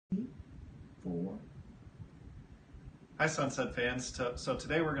Hi, Sunset fans. So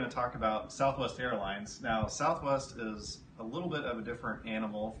today we're going to talk about Southwest Airlines. Now, Southwest is a little bit of a different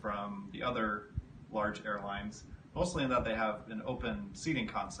animal from the other large airlines, mostly in that they have an open seating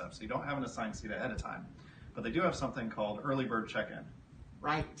concept, so you don't have an assigned seat ahead of time. But they do have something called early bird check-in.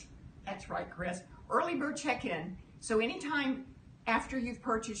 Right. That's right, Chris. Early bird check-in. So anytime after you've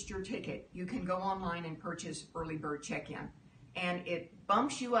purchased your ticket, you can go online and purchase early bird check-in. And it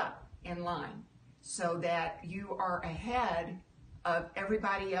bumps you up in line so that you are ahead of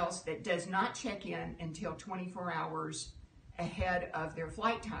everybody else that does not check in until 24 hours ahead of their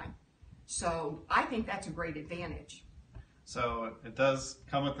flight time. So I think that's a great advantage. So it does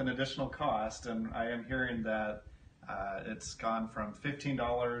come with an additional cost, and I am hearing that it's gone from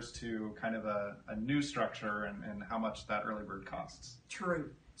 $15 to kind of a new structure and how much that early bird costs. True.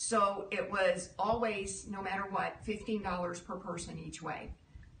 So it was always, no matter what, $15 per person each way.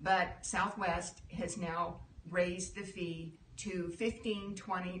 But Southwest has now raised the fee to $15,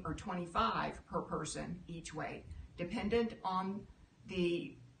 $20, or $25 per person each way, dependent on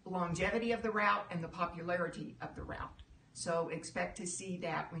the longevity of the route and the popularity of the route. So expect to see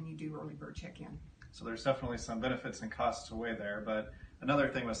that when you do early bird check-in. So there's definitely some benefits and costs away there, but another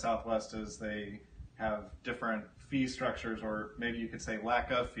thing with Southwest is they have different fee structures, or maybe you could say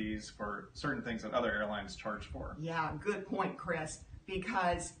lack of fees for certain things that other airlines charge for. Yeah, good point, Chris,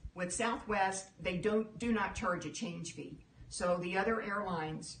 because with Southwest, they do not charge a change fee. So the other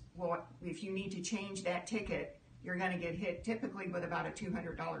airlines, well, if you need to change that ticket, you're going to get hit typically with about a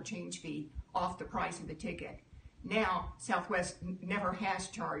 $200 change fee off the price of the ticket. Now, Southwest never has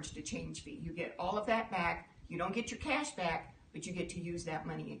charged a change fee. You get all of that back. You don't get your cash back, but you get to use that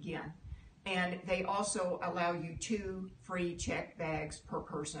money again. And they also allow you 2 free checked bags per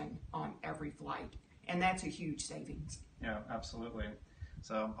person on every flight. And that's a huge savings. Yeah, absolutely.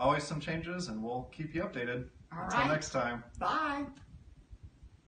 So always some changes, and we'll keep you updated. All Until right. next time. Bye.